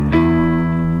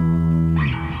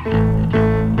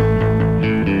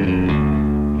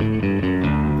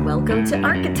to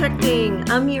Architecting.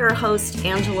 I'm your host,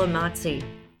 Angela Mazzi.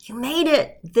 You made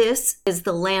it. This is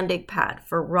the landing pad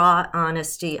for raw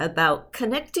honesty about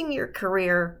connecting your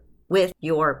career with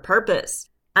your purpose.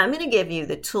 I'm going to give you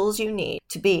the tools you need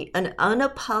to be an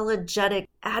unapologetic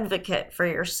advocate for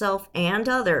yourself and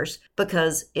others,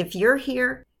 because if you're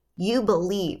here, you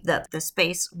believe that the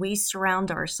space we surround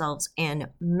ourselves in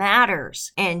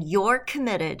matters, and you're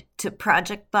committed to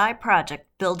project by project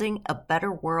building a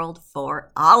better world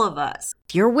for all of us.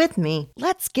 If you're with me,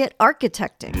 let's get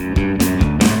architecting.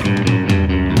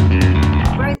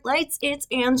 Bright lights, it's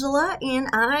Angela, and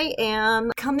I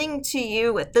am coming to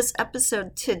you with this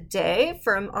episode today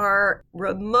from our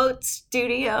remote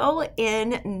studio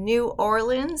in New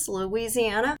Orleans,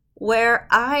 Louisiana, where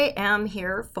I am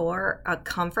here for a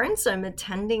conference. I'm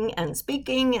attending and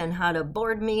speaking and had a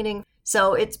board meeting.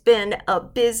 So it's been a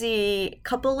busy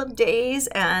couple of days,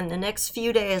 and the next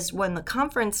few days when the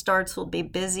conference starts will be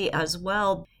busy as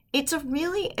well. It's a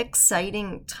really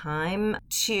exciting time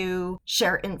to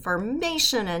share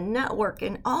information and network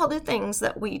and all the things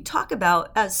that we talk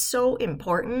about as so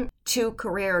important to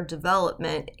career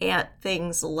development at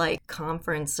things like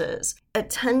conferences.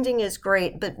 Attending is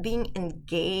great, but being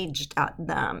engaged at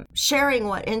them, sharing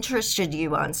what interested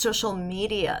you on social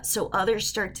media so others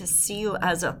start to see you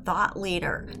as a thought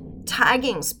leader,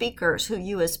 tagging speakers who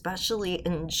you especially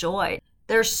enjoy.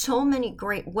 There's so many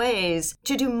great ways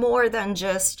to do more than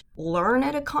just learn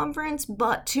at a conference,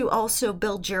 but to also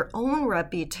build your own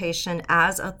reputation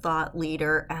as a thought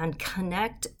leader and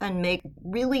connect and make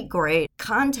really great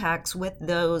contacts with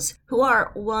those who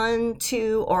are 1,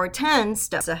 2, or 10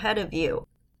 steps ahead of you.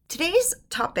 Today's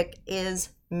topic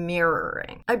is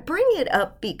mirroring. I bring it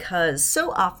up because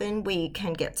so often we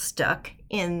can get stuck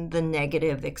in the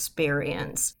negative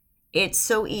experience. It's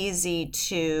so easy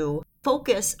to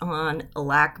focus on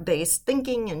lack-based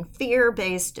thinking and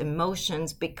fear-based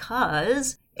emotions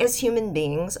because as human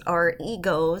beings, our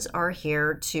egos are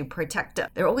here to protect us.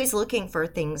 They're always looking for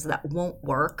things that won't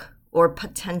work or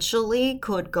potentially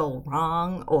could go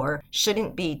wrong or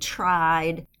shouldn't be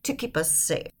tried to keep us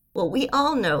safe. Well, we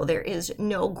all know there is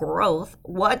no growth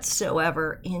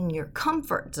whatsoever in your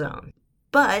comfort zone.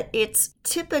 But it's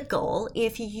typical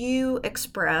if you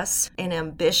express an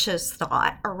ambitious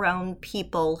thought around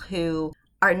people who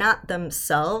are not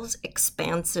themselves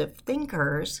expansive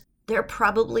thinkers, they're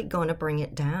probably going to bring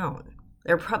it down.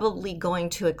 They're probably going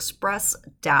to express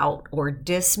doubt or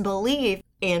disbelief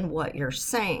in what you're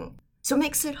saying. So it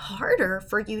makes it harder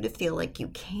for you to feel like you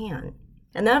can.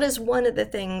 And that is one of the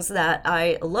things that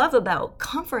I love about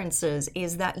conferences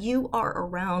is that you are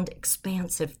around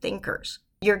expansive thinkers.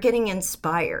 You're getting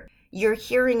inspired. You're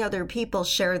hearing other people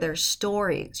share their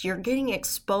stories. You're getting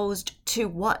exposed to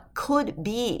what could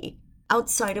be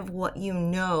outside of what you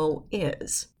know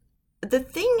is. The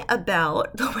thing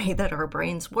about the way that our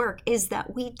brains work is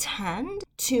that we tend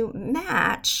to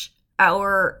match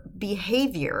our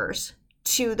behaviors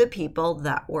to the people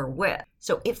that we're with.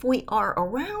 So if we are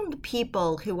around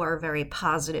people who are very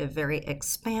positive, very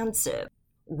expansive,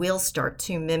 we'll start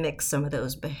to mimic some of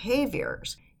those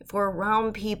behaviors. If we're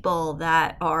around people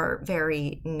that are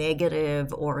very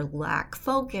negative or lack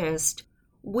focused,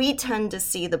 we tend to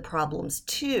see the problems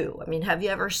too. I mean, have you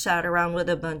ever sat around with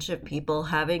a bunch of people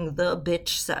having the bitch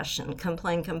session?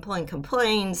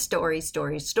 Complain, story,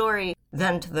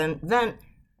 vent. And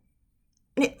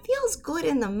it feels good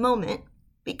in the moment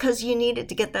because you needed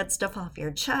to get that stuff off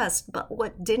your chest. But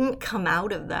what didn't come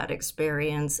out of that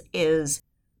experience is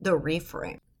the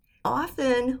reframe.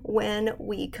 Often when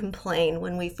we complain,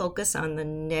 when we focus on the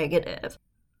negative,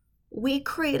 we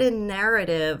create a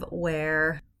narrative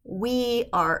where we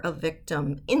are a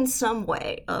victim in some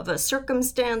way of a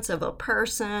circumstance, of a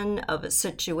person, of a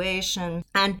situation.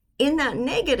 And in that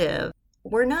negative,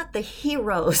 we're not the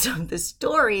heroes of the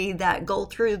story that go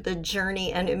through the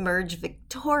journey and emerge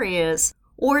victorious,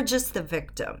 or just the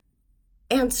victim.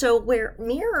 And so where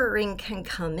mirroring can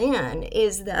come in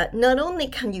is that not only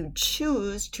can you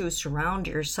choose to surround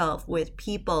yourself with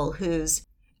people whose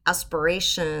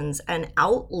aspirations and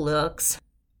outlooks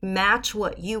match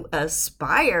what you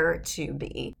aspire to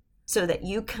be so that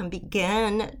you can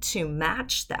begin to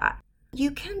match that.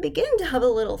 You can begin to have a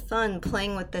little fun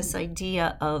playing with this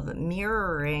idea of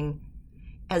mirroring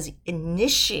as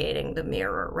initiating the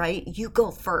mirror, right? You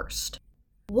go first.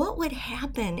 What would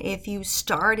happen if you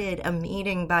started a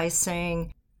meeting by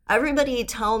saying, everybody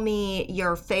tell me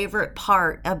your favorite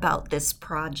part about this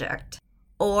project,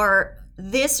 or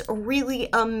this really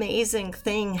amazing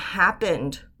thing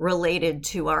happened related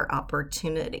to our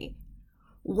opportunity?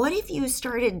 What if you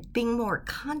started being more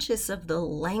conscious of the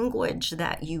language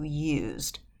that you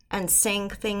used and saying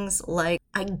things like,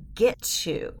 I get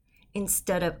to,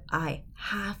 instead of I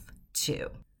have to.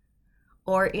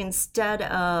 Or instead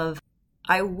of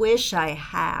I wish I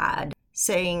had,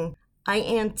 saying I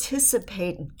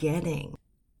anticipate getting.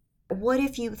 What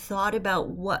if you thought about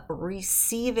what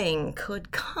receiving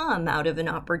could come out of an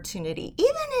opportunity,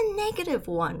 even a negative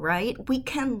one, right? We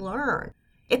can learn.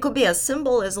 It could be as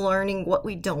simple as learning what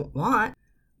we don't want,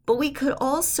 but we could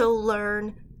also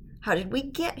learn, how did we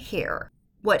get here?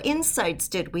 What insights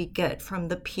did we get from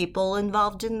the people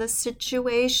involved in the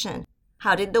situation?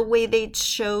 How did the way they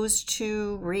chose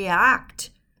to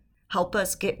react help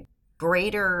us get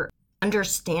greater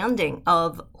understanding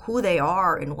of who they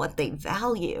are and what they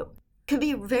value? It could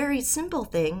be very simple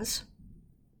things,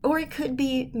 or it could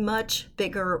be much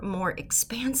bigger, more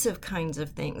expansive kinds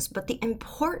of things. But the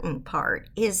important part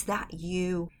is that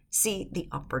you see the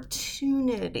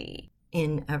opportunity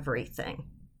in everything.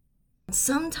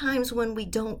 Sometimes when we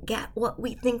don't get what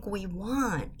we think we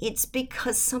want, it's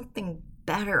because something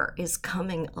better is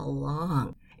coming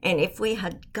along. And if we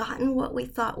had gotten what we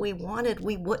thought we wanted,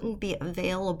 we wouldn't be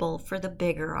available for the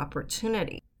bigger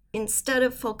opportunity. Instead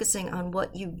of focusing on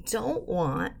what you don't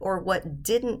want or what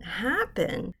didn't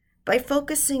happen, by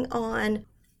focusing on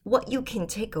what you can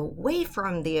take away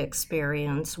from the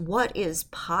experience, what is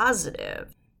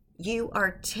positive, you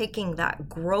are taking that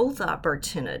growth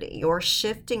opportunity, you're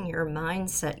shifting your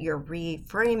mindset, you're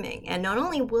reframing. And not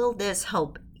only will this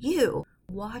help you,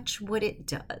 watch what it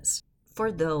does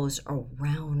for those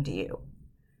around you.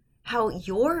 How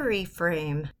your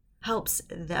reframe helps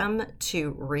them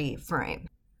to reframe.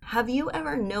 Have you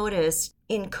ever noticed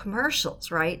in commercials,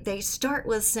 right? They start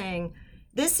with saying,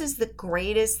 this is the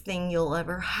greatest thing you'll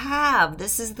ever have.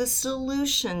 This is the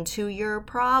solution to your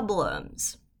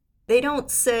problems. They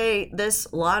don't say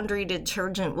this laundry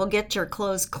detergent will get your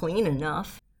clothes clean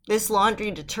enough. This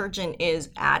laundry detergent is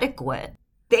adequate.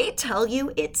 They tell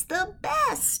you it's the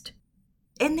best.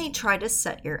 And they try to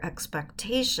set your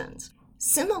expectations.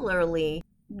 Similarly,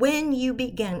 when you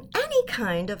begin any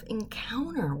kind of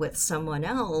encounter with someone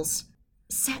else,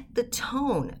 set the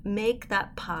tone, make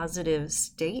that positive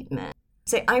statement.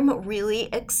 Say, I'm really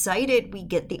excited we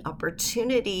get the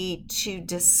opportunity to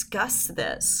discuss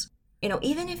this.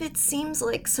 Even if it seems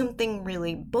like something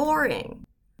really boring,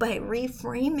 by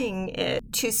reframing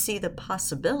it to see the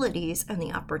possibilities and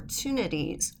the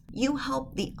opportunities, you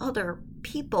help the other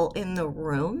people in the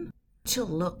room to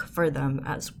look for them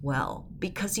as well,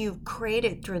 because you've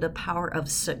created, through the power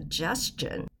of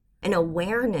suggestion, an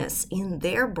awareness in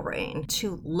their brain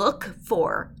to look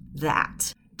for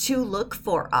that, to look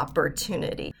for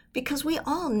opportunity, because we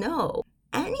all know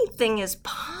anything is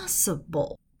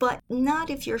possible. But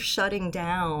not if you're shutting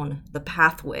down the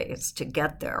pathways to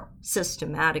get there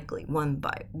systematically, one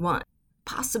by one.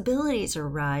 Possibilities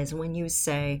arise when you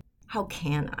say, how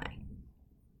can I?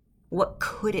 What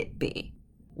could it be?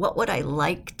 What would I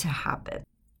like to happen?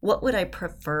 What would I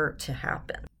prefer to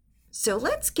happen? So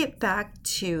let's get back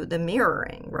to the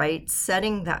mirroring, right?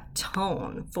 Setting that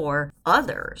tone for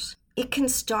others. It can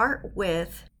start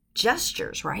with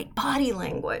gestures, right? Body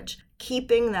language,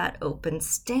 keeping that open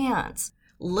stance.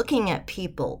 Looking at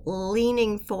people,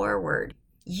 leaning forward,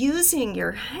 using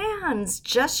your hands,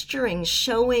 gesturing,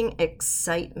 showing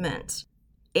excitement.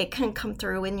 It can come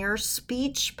through in your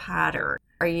speech pattern.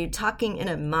 Are you talking in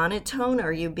a monotone?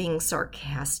 Are you being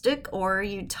sarcastic? Or are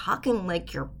you talking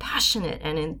like you're passionate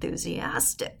and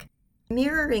enthusiastic?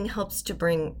 Mirroring helps to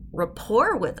bring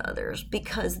rapport with others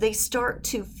because they start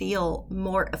to feel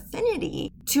more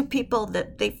affinity to people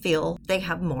that they feel they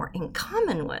have more in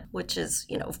common with, which is,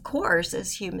 of course,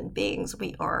 as human beings,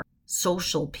 we are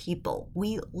social people.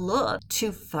 We look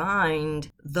to find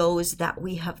those that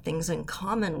we have things in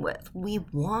common with. We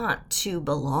want to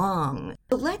belong.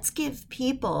 So let's give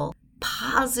people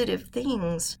positive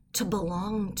things to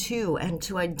belong to and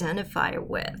to identify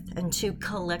with and to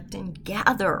collect and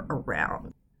gather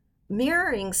around.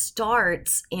 Mirroring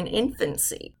starts in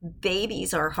infancy.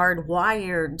 Babies are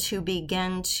hardwired to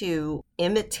begin to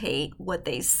imitate what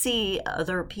they see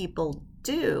other people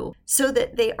do so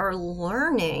that they are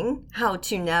learning how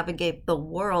to navigate the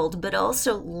world, but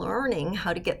also learning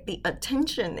how to get the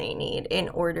attention they need in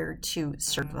order to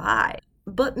survive.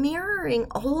 But mirroring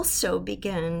also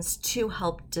begins to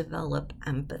help develop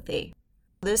empathy.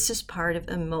 This is part of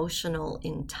emotional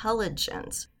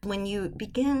intelligence. When you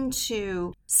begin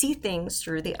to see things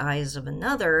through the eyes of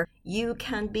another, you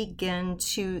can begin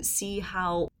to see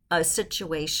how a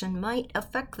situation might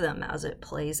affect them as it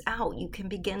plays out. You can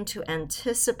begin to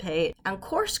anticipate and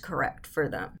course correct for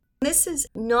them. This is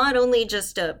not only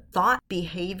just a thought,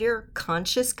 behavior,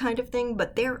 conscious kind of thing,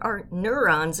 but there are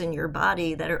neurons in your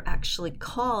body that are actually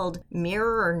called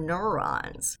mirror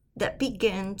neurons that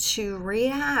begin to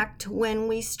react when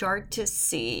we start to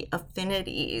see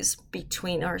affinities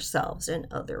between ourselves and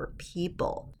other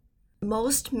people.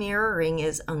 Most mirroring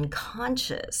is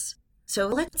unconscious. So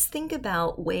let's think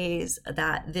about ways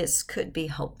that this could be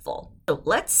helpful. So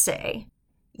let's say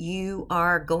you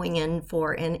are going in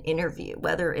for an interview,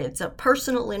 whether it's a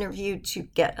personal interview to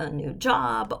get a new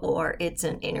job or it's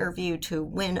an interview to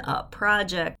win a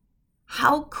project.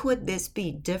 How could this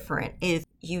be different if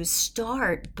you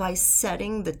start by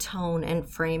setting the tone and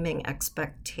framing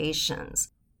expectations?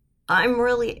 I'm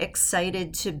really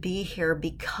excited to be here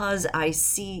because I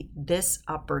see this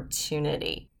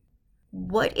opportunity.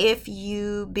 What if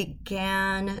you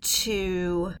began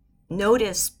to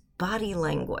notice body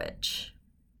language?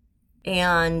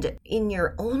 And in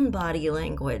your own body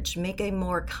language, make a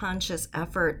more conscious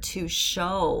effort to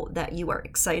show that you are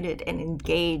excited and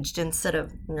engaged instead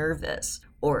of nervous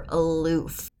or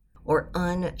aloof or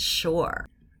unsure.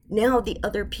 Now the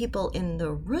other people in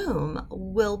the room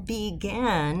will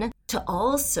begin to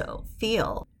also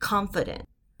feel confident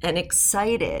and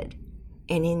excited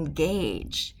and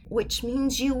engaged, which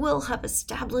means you will have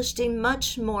established a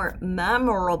much more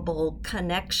memorable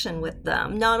connection with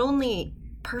them, not only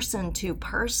person to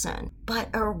person, but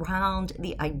around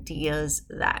the ideas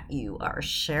that you are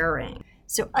sharing.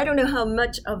 So I don't know how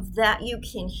much of that you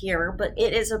can hear, but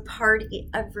it is a party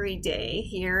every day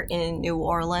here in New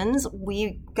Orleans.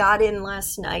 We got in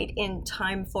last night in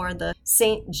time for the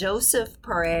St. Joseph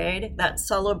Parade that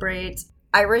celebrates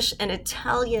Irish and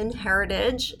Italian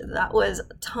heritage. That was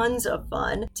tons of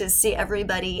fun to see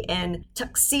everybody in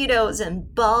tuxedos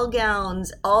and ball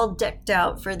gowns all decked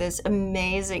out for this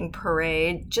amazing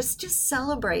parade, just to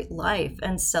celebrate life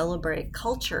and celebrate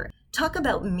culture. Talk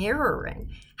about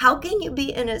mirroring. How can you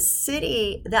be in a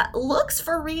city that looks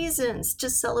for reasons to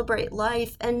celebrate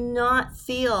life and not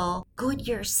feel good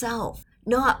yourself,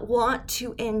 not want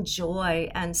to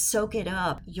enjoy and soak it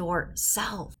up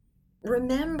yourself?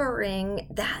 Remembering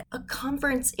that a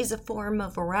conference is a form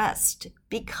of rest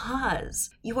because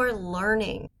you are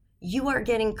learning, you are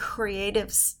getting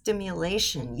creative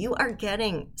stimulation, you are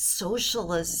getting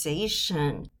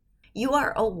socialization, you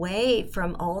are away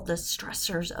from all the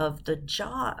stressors of the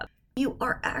job. You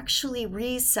are actually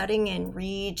resetting and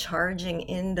recharging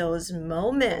in those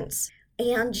moments,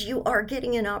 and you are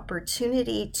getting an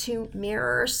opportunity to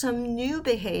mirror some new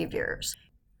behaviors.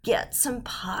 Get some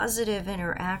positive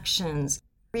interactions,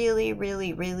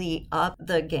 really up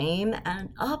the game and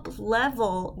up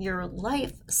level your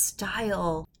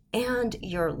lifestyle and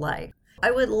your life.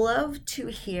 I would love to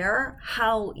hear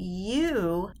how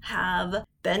you have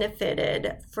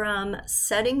benefited from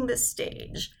setting the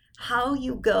stage, how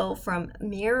you go from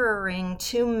mirroring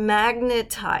to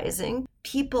magnetizing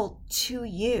people to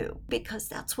you, because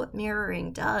that's what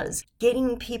mirroring does.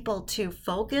 Getting people to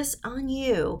focus on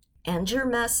you and your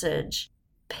message,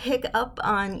 pick up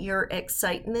on your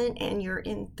excitement and your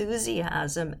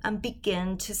enthusiasm, and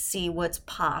begin to see what's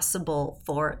possible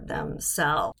for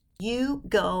themselves. You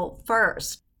go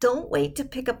first. Don't wait to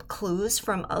pick up clues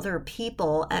from other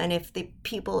people, and if the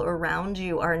people around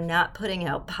you are not putting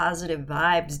out positive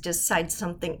vibes, decide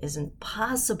something isn't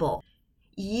possible.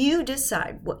 You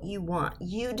decide what you want.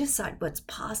 You decide what's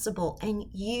possible, and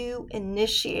you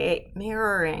initiate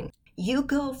mirroring. You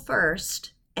go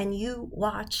first, and you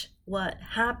watch what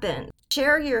happens.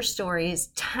 Share your stories.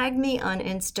 Tag me on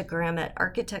Instagram at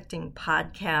Architecting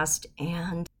Podcast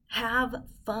and have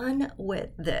fun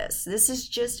with this. This is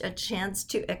just a chance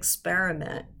to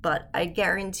experiment, but I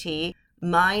guarantee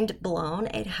mind blown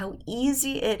at how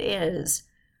easy it is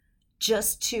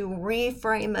just to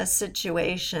reframe a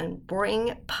situation,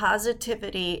 bring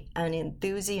positivity and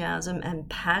enthusiasm and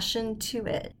passion to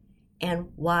it, and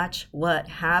watch what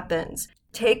happens.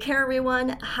 Take care,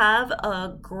 everyone. Have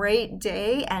a great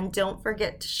day, and don't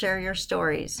forget to share your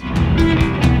stories.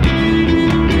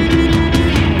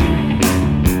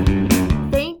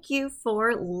 Thank you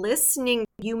for listening.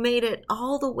 You made it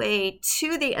all the way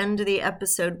to the end of the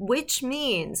episode, which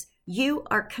means you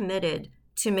are committed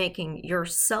to making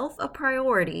yourself a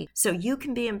priority so you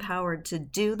can be empowered to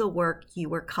do the work you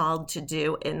were called to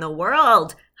do in the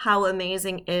world. How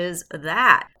amazing is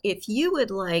that? If you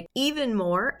would like even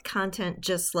more content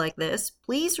just like this,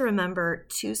 please remember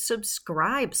to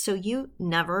subscribe so you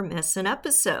never miss an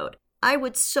episode. I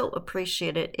would so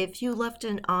appreciate it if you left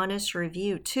an honest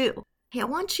review too. Hey, I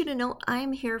want you to know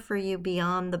I'm here for you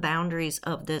beyond the boundaries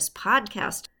of this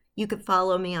podcast. You can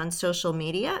follow me on social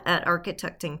media at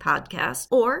Architecting Podcast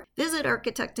or visit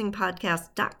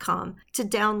architectingpodcast.com to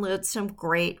download some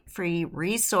great free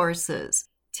resources.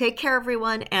 Take care,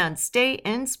 everyone, and stay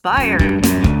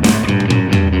inspired.